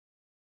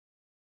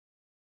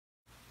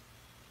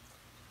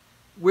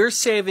we're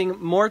saving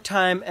more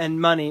time and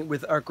money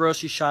with our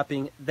grocery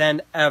shopping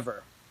than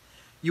ever.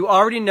 You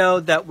already know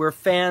that we're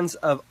fans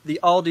of the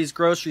Aldi's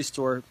grocery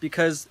store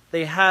because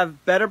they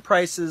have better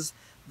prices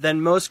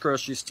than most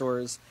grocery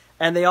stores,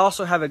 and they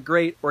also have a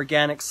great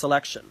organic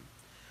selection.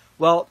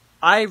 Well,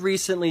 I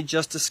recently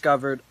just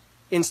discovered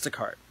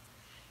Instacart.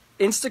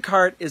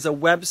 Instacart is a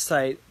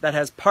website that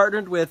has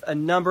partnered with a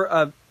number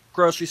of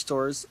grocery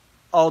stores,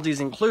 Aldi's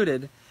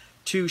included,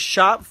 to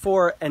shop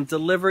for and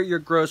deliver your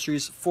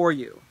groceries for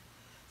you.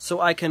 So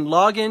I can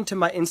log into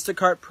my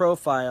Instacart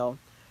profile,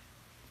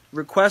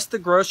 request the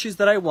groceries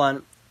that I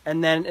want,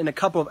 and then in a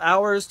couple of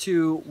hours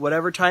to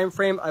whatever time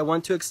frame I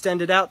want to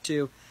extend it out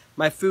to,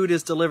 my food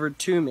is delivered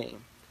to me.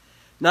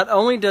 Not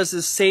only does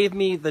this save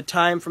me the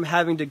time from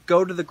having to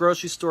go to the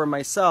grocery store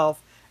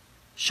myself,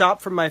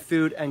 shop for my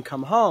food, and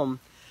come home,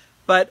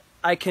 but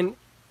I can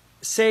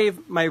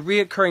save my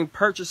reoccurring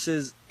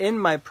purchases in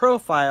my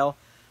profile,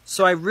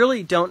 so I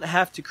really don't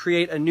have to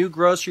create a new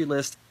grocery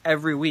list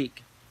every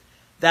week.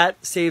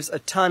 That saves a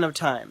ton of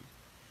time.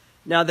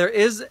 Now, there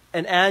is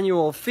an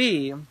annual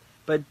fee,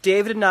 but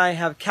David and I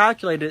have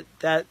calculated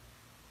that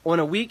on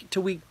a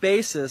week-to-week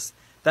basis,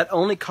 that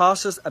only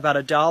costs us about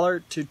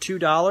 $1 to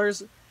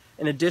 $2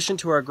 in addition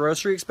to our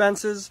grocery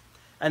expenses,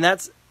 and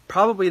that's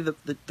probably the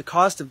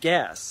cost of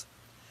gas.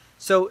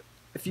 So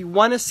if you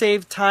want to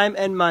save time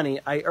and money,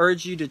 I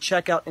urge you to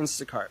check out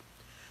Instacart.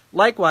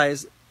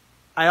 Likewise,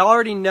 I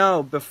already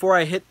know before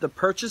I hit the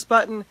purchase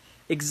button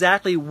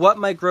exactly what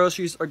my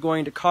groceries are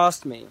going to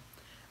cost me.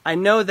 I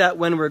know that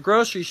when we're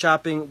grocery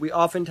shopping, we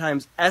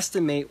oftentimes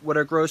estimate what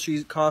our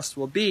grocery costs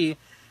will be,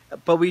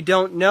 but we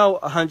don't know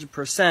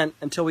 100%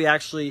 until we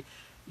actually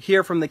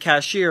hear from the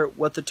cashier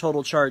what the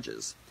total charge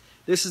is.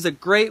 This is a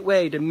great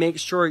way to make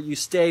sure you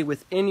stay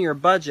within your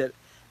budget,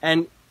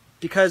 and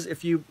because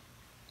if you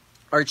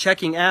are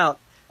checking out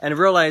and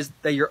realize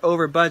that you're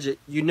over budget,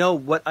 you know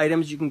what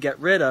items you can get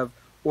rid of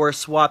or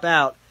swap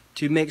out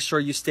to make sure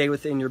you stay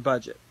within your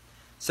budget.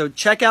 So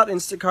check out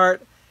Instacart,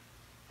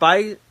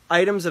 buy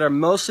items that are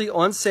mostly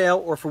on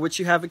sale or for which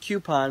you have a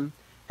coupon,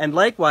 and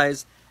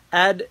likewise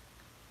add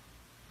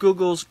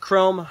Google's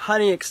Chrome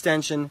Honey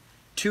extension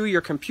to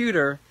your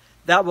computer.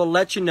 That will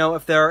let you know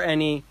if there are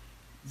any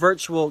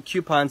virtual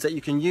coupons that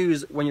you can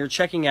use when you're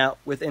checking out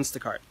with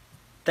Instacart.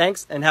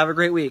 Thanks, and have a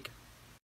great week.